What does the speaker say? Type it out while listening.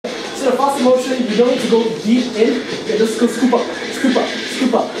So the faster motion, you don't need to go deep in. Okay, just go scoop up, scoop up,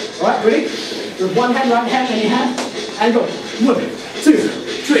 scoop up. Alright, ready? With one hand, right hand, any hand, and go. 1, 2,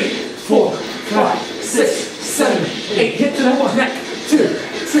 3, 4, 5, 6, 7, 8. Hit to the neck. 2,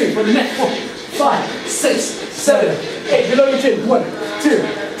 3 for the neck. 4, 5, 6, 7, 8. Below your chin. 1, 2,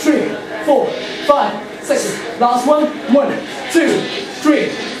 3, 4, 5, 6. Last one. 1, 2, 3,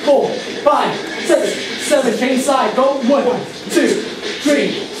 4, 5, 6, 7. Change side. Go. 1, 2,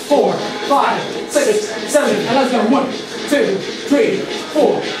 3, 4, 5, 6, 7. And let's go. 1, 2, 3,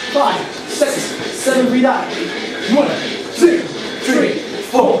 4, 5, 6, 7. Breathe out. 1, 2, 3,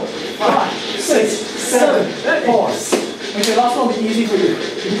 4, 5, 6, 7. Pause. Okay, last one will be easy for you.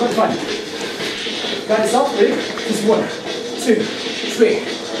 You've got fun. Got yourself, ready? Just 1, 2, 3,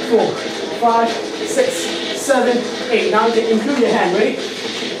 4, 5, 6, 7, 8. Now you can include your hand, ready?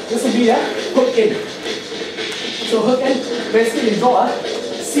 This will be a hook in. So hook in, basically you draw a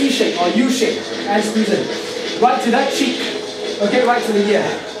C shape or U shape and squeeze in. Right to that cheek. Okay, right to the ear.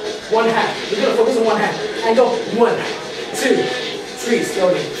 One hand. You're going to focus on one hand. And go 1, 2, 3,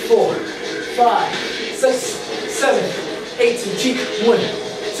 slowly. 4, 5, 6, 7, 8 to the cheek. 1,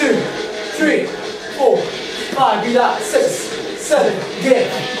 2, 3, 4, 5. Breathe out. 6, 7,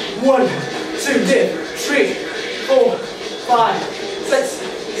 dip. 1, 2, dip. 3, 4, 5, 6,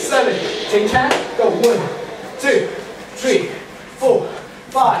 7. Change hand. Go 1, 2, 3, 4,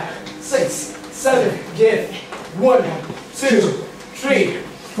 5, 6, 7. Dip. 1, 2, 3,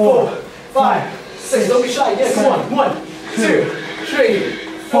 4, 5, 6. Don't be shy. Yes, come on. 1, 2, 3,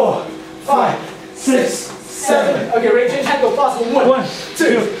 4, 5, 6, 7. Okay, ready? Change hand. Go fast. 1,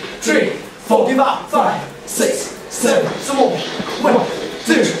 2, 3, 4. Give up. 5, 6, 7. Some more. 1,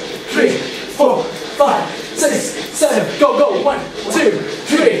 2, 3, 4, 5, 6, 7. Go, go. 1, 2,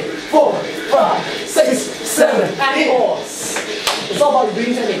 3, 4, 5, 6, 7. And pause. It's all about your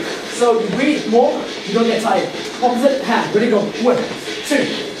breathing technique. So you breathe more, you don't get tired. Opposite hand. Ready? Go. 1, 2,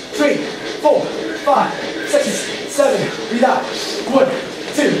 3, 4, 5, 6, 7. Breathe out. 1,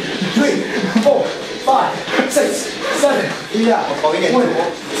 2, 3, 4, 5, 6, 7. Breathe out. 1,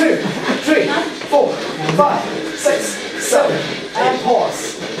 2, 3, 4, 5, 6, 7. And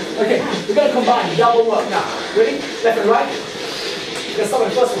pause. Okay, we're going to combine double work now. Ready? Left and right. We're going to start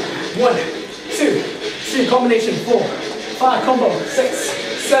with the first one. 1, 2, 3 combination. 4, 5 combo. 6,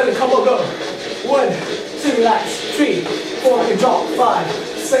 7 combo. Go. 1, 2 relax. 3, 4 I can drop. 5,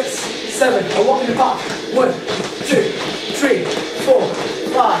 6, 7. I walk in the park. 1, 2, 3, 4,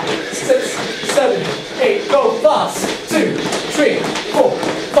 5, 6, 7, 8. Go fast. 2, 3, 4,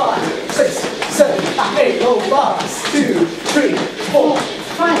 5, 6, 7, 8. Go fast. 2, 3, 4,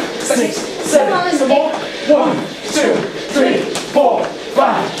 5, 6, 7. Some more. 1, 2, 3, 4,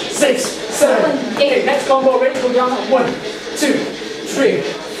 5, 6, 7, 8. Next combo. Ready? Go down. 1, 2, 3,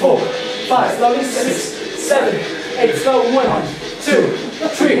 4, 5. Slowly. 6, 7, 8. Slow. 1, 2,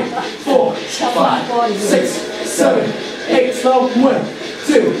 3, 4, 5, 6, 7, 8. Slow. 1,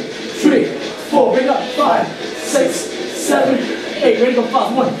 2, 3, 4. Bring up. 5, 6, 7, 8. Ready? Go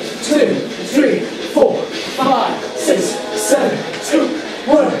fast. 1, 2, 3, 4, 5, 6, 7, 2,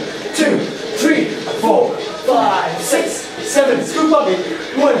 1, 2, 3, 4, 5, 6, 7. Scoop up.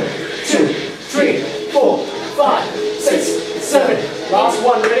 1, 2, 3, 4, 5, 6, 7. Last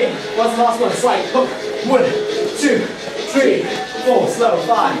one. Ready? What's the last one? Slide. Hook. 1, 2, 3, 4. Slow.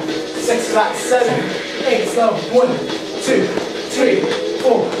 5, 6. Relax. 7, 8. Slow. 1, 2, 3,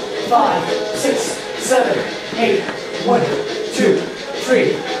 4, 5, 6, 7, 8. 1, 2,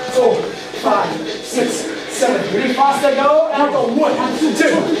 3, 4, 5, 6, 7. Really faster. Go. And go. 1,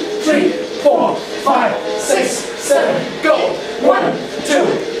 2, 3, 4, 5, 6, 7. Go. 1, 2,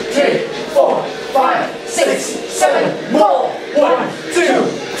 3, 4, 5, 6, 7. More. 1, 2,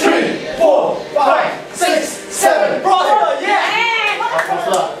 3, 4, 5, 6, 7. Brother, yeah!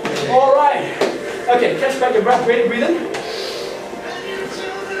 All right. Okay, catch back your breath. Ready? Breathe in.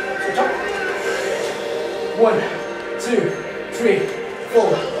 Switch up. 1, 2, 3,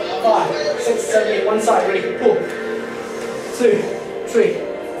 4, 5, 6, 7, 8. One side. Ready? Pull. 2, 3,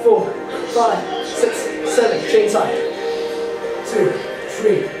 4, 5, 6, 7. Change side. 2,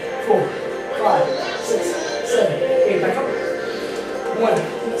 3, 4, 5, 6, 7, 8. Back up. 1,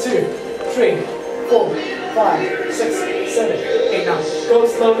 2, 3, 4, 5, 6, 7, 8. Now go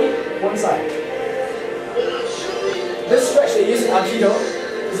slowly. One side. This stretch they use in Aikido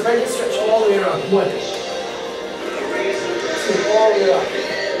is a very good stretch all the way around. 1, 2, all the way around.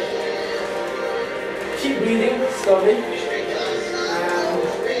 Keep breathing slowly. And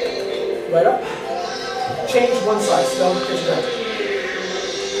right up. Change one side. Slow. Catch it up.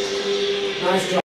 Nice job.